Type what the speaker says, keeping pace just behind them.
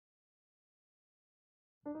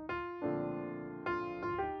Hi,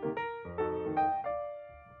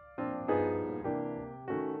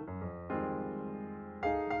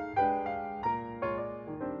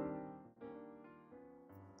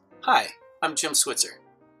 I'm Jim Switzer,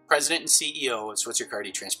 President and CEO of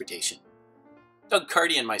Switzer-CARTY Transportation. Doug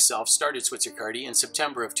Carty and myself started Switzer-CARTY in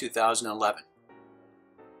September of 2011.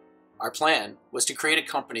 Our plan was to create a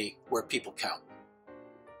company where people count,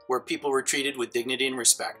 where people were treated with dignity and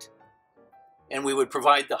respect, and we would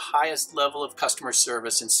provide the highest level of customer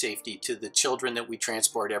service and safety to the children that we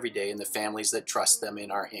transport every day and the families that trust them in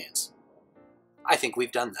our hands. I think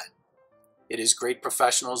we've done that. It is great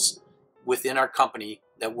professionals within our company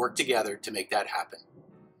that work together to make that happen.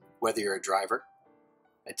 Whether you're a driver,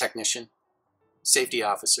 a technician, safety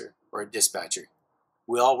officer, or a dispatcher,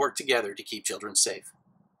 we all work together to keep children safe.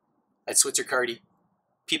 At Switzer-CARTY,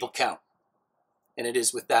 people count. And it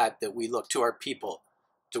is with that that we look to our people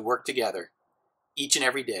to work together each and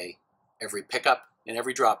every day, every pickup and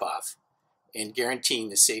every drop-off, in guaranteeing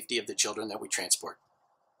the safety of the children that we transport.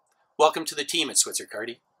 Welcome to the team at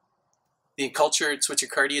Switzer-CARTY. The culture at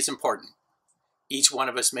Switzer-CARTY is important. Each one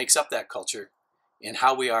of us makes up that culture and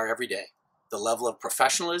how we are every day. The level of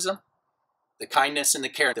professionalism, the kindness and the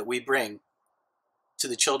care that we bring to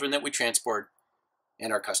the children that we transport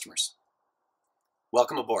and our customers.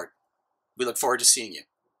 Welcome aboard. We look forward to seeing you.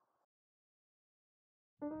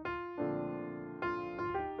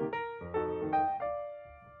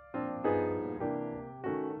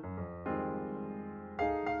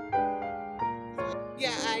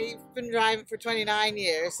 Yeah, I've been driving for 29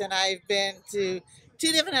 years, and I've been to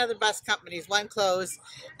 2 different other bus companies. One closed,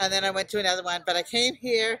 and then I went to another one. But I came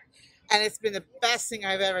here, and it's been the best thing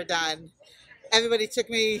I've ever done. Everybody took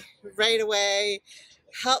me right away,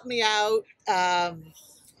 helped me out. They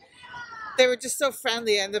were just so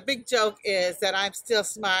friendly, and the big joke is that I'm still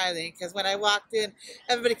smiling, because when I walked in,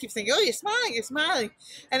 everybody keeps saying, "Oh, you're smiling, you're smiling."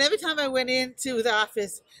 And every time I went into the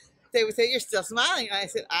office, they would say, "You're still smiling." And I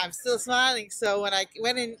said, "I'm still smiling." So when I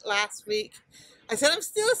went in last week, I said, "I'm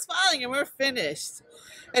still smiling," and we're finished.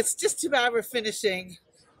 It's just too bad we're finishing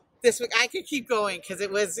this week. I could keep going because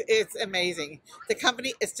it's amazing. The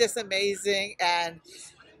company is just amazing, and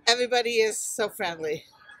everybody is so friendly.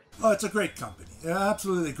 Oh, it's a great company.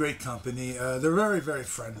 Absolutely great company. They're very, very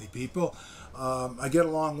friendly people. I get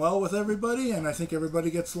along well with everybody, and I think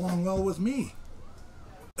everybody gets along well with me.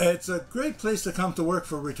 It's a great place to come to work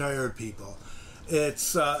for retired people.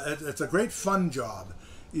 It's a great fun job.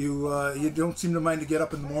 You don't seem to mind to get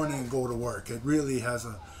up in the morning and go to work. It really has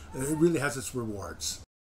its rewards.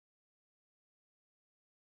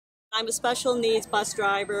 I'm a special needs bus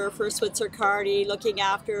driver for Switzer-CARTY, looking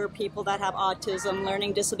after people that have autism,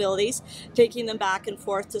 learning disabilities, taking them back and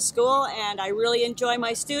forth to school, and I really enjoy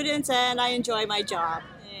my students and I enjoy my job.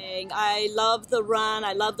 I love the run,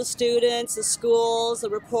 I love the students, the schools, the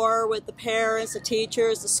rapport with the parents, the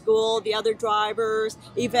teachers, the school, the other drivers,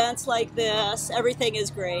 events like this, everything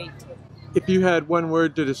is great. If you had one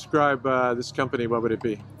word to describe this company, what would it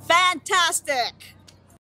be? Fantastic!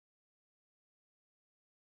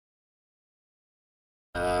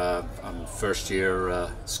 I'm first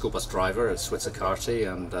year school bus driver at Switzer-CARTY,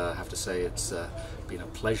 and I have to say it's been a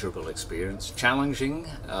pleasurable experience. Challenging,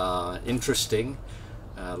 interesting,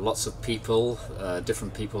 lots of people,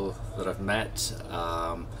 different people that I've met,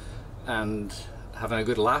 and having a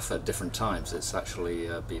good laugh at different times. It's actually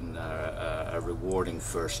been a rewarding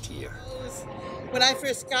first year. When I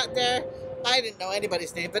first got there, I didn't know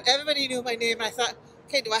anybody's name, but everybody knew my name. And I thought,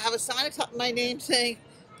 okay, do I have a sign on top of my name saying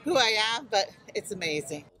who I am? But it's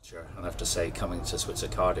amazing. Sure. I have to say, coming to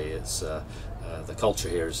Switzer-CARTY, it's the culture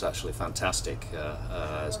here is actually fantastic.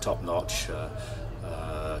 It's top notch.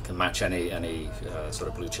 Can match any sort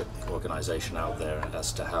of blue chip organization out there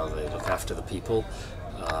as to how they look after the people,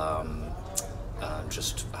 and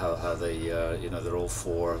just how they they're all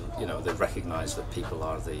for, they recognize that people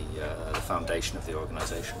are the foundation of the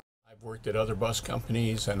organization. I've worked at other bus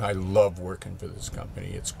companies, and I love working for this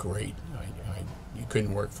company. It's great. You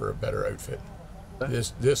couldn't work for a better outfit.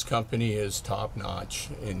 This company is top notch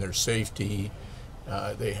in their safety.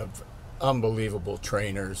 They have unbelievable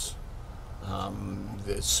trainers.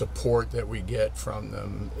 The support that we get from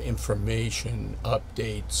them, information,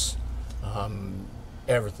 updates,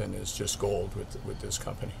 everything is just gold with this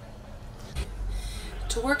company.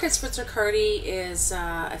 To work at Switzer-CARTY is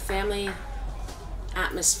a family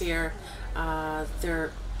atmosphere.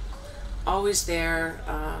 They're always there,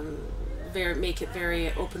 make it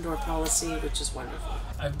very open door policy, which is wonderful.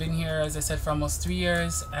 I've been here, as I said, for almost 3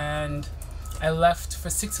 years, and I left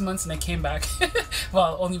for 6 months and I came back.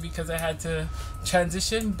 Well, only because I had to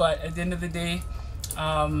transition, but at the end of the day,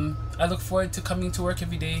 I look forward to coming to work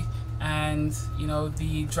every day, and you know,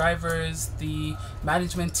 the drivers, the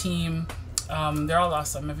management team, they're all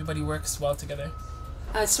awesome. Everybody works well together.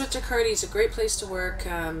 Switzer-CARTY is a great place to work,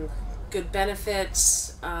 good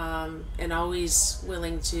benefits, and always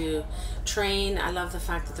willing to train. I love the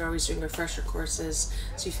fact that they're always doing refresher courses,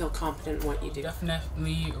 so you feel confident in what you do.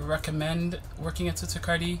 Definitely recommend working at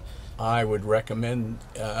Switzer-CARTY. I would recommend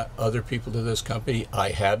other people to this company. I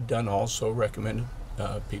have done also recommended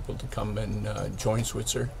people to come and join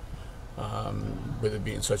Switzer, with it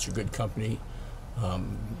being such a good company.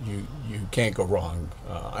 You can't go wrong.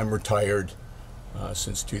 I'm retired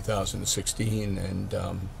since 2016, and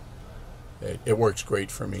it works great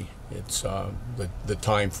for me. It's the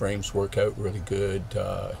time frames work out really good.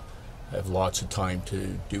 I have lots of time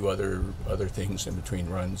to do other things in between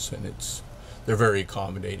runs, and they're very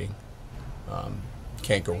accommodating.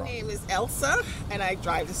 Can't go wrong. My name is Elsa, and I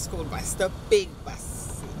drive the school bus, the big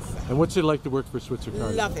buses. And what's it like to work for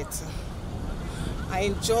Switzer-CARTY? Love it. I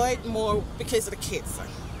enjoy it more because of the kids.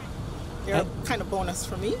 They're a kind of bonus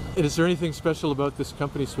for me. And is there anything special about this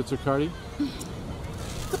company, Switzer-CARTY?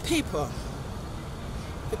 The people.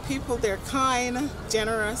 The people, they're kind,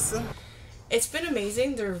 generous. It's been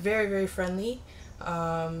amazing. They're very, very friendly.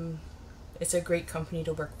 It's a great company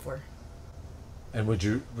to work for. And would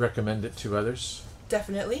you recommend it to others?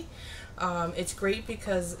 Definitely. It's great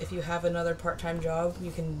because if you have another part-time job,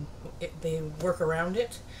 they work around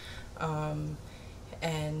it.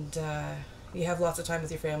 And you have lots of time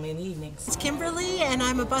with your family in the evenings. It's Kimberly, and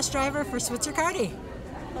I'm a bus driver for Switzer-CARTY.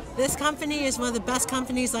 This company is one of the best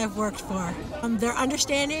companies I've worked for. They're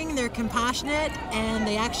understanding, they're compassionate, and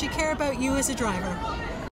they actually care about you as a driver.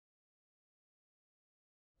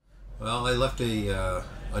 Well, I left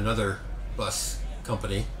another bus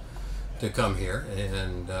company to come here,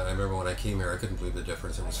 and I remember when I came here, I couldn't believe the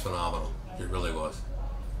difference. It was phenomenal. It really was.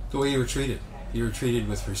 The way you were treated. You were treated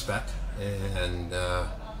with respect, and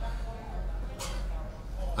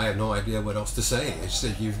I have no idea what else to say. It's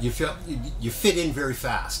that you fit in very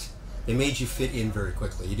fast. They made you fit in very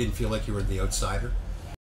quickly. You didn't feel like you were the outsider.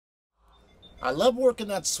 I love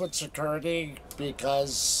working at Switzer-CARTY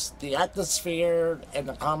because the atmosphere and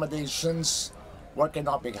accommodations, working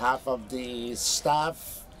on behalf of the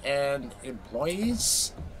staff and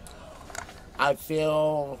employees, I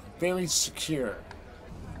feel very secure.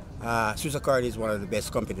 Switzer-CARTY is one of the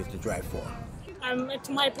best companies to drive for. It's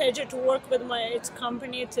my pleasure to work with its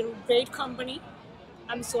company. It's a great company.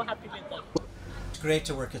 I'm so happy with them. It's great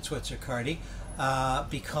to work at Switzer-CARTY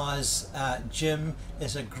because Jim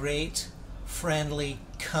is a great, friendly,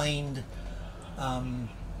 kind,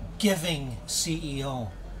 giving CEO.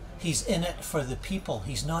 He's in it for the people.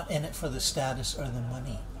 He's not in it for the status or the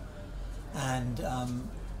money. And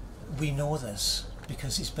we know this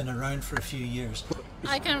because he's been around for a few years.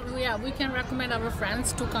 We can recommend our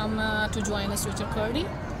friends to come to join the Switzer-CARTY.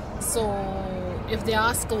 So if they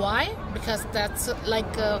ask why, because that's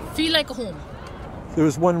like feel like home. If there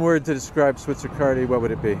was one word to describe Switzer-CARTY, what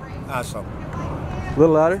would it be? Awesome. A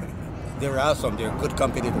little louder? They're awesome. They're a good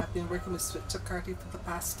company. I've been working with Switzer-CARTY for the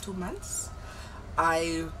past 2 months.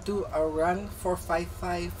 I do a run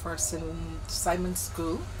 455 for Simon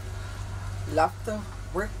School. Love the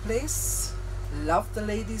workplace. Love the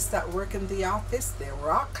ladies that work in the office. They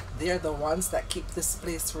rock. They're the ones that keep this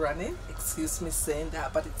place running. Excuse me saying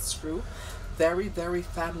that, but it's true. Very, very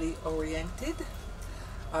family oriented.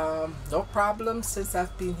 No problem since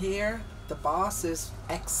I've been here. The boss is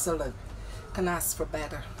excellent. Can ask for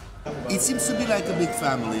better. It seems to be like a big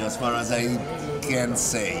family as far as I can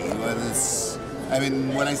say. I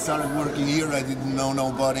mean, when I started working here, I didn't know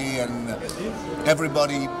nobody, and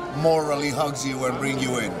everybody morally hugs you and bring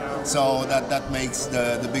you in. So that makes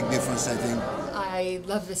the big difference, I think. I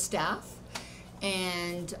love the staff,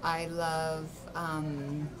 and I love,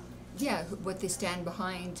 what they stand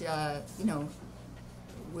behind,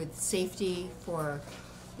 with safety for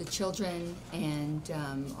the children and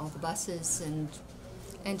all the buses, and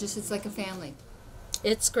just it's like a family.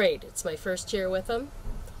 It's great. It's my first year with them.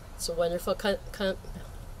 It's a wonderful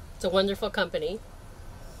company.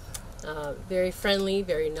 Very friendly,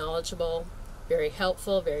 very knowledgeable, very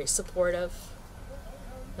helpful, very supportive.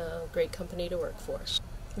 Great company to work for.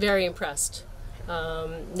 Very impressed.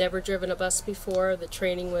 Never driven a bus before. The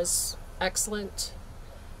training was excellent.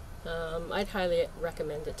 I'd highly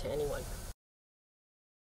recommend it to anyone.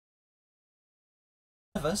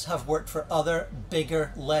 Of us have worked for other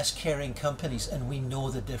bigger, less caring companies, and we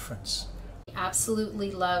know the difference.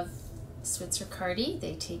 Absolutely love Switzer-CARTY.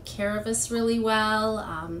 They take care of us really well.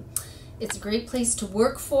 It's a great place to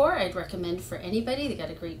work for. I'd recommend for anybody. They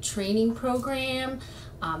got a great training program.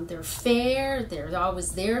 They're fair, they're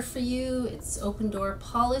always there for you, it's open door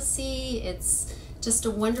policy, it's just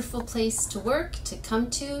a wonderful place to work, to come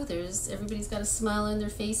to. Everybody's got a smile on their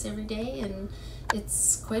face every day, and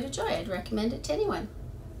it's quite a joy. I'd recommend it to anyone.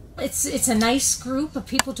 It's a nice group of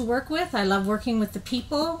people to work with. I love working with the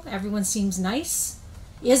people. Everyone seems nice.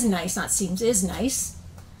 Is nice, not seems, is nice.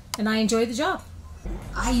 And I enjoy the job.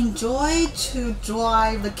 I enjoy to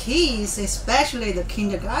drive the kids, especially the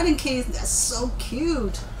kindergarten kids. They're so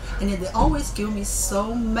cute. And they always give me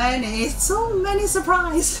so many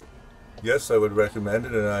surprises. Yes, I would recommend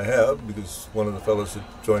it, and I have, because one of the fellows that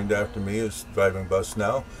joined after me is driving bus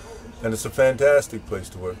now. And it's a fantastic place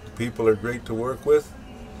to work. The people are great to work with,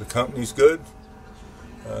 the company's good,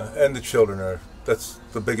 and the children are. That's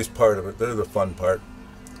the biggest part of it. They're the fun part,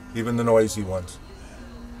 even the noisy ones.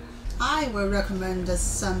 I will recommend if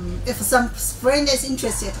some friend is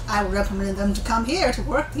interested, I will recommend them to come here to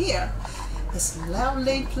work here. It's a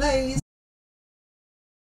lovely place.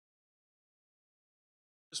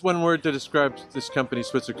 Just one word to describe this company,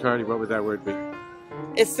 Switzer-CARTY, what would that word be?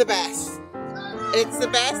 It's the best. It's the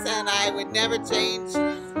best, and I would never change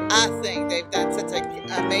a thing. They've done such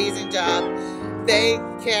an amazing job. They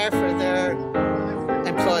care for their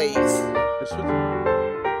employees.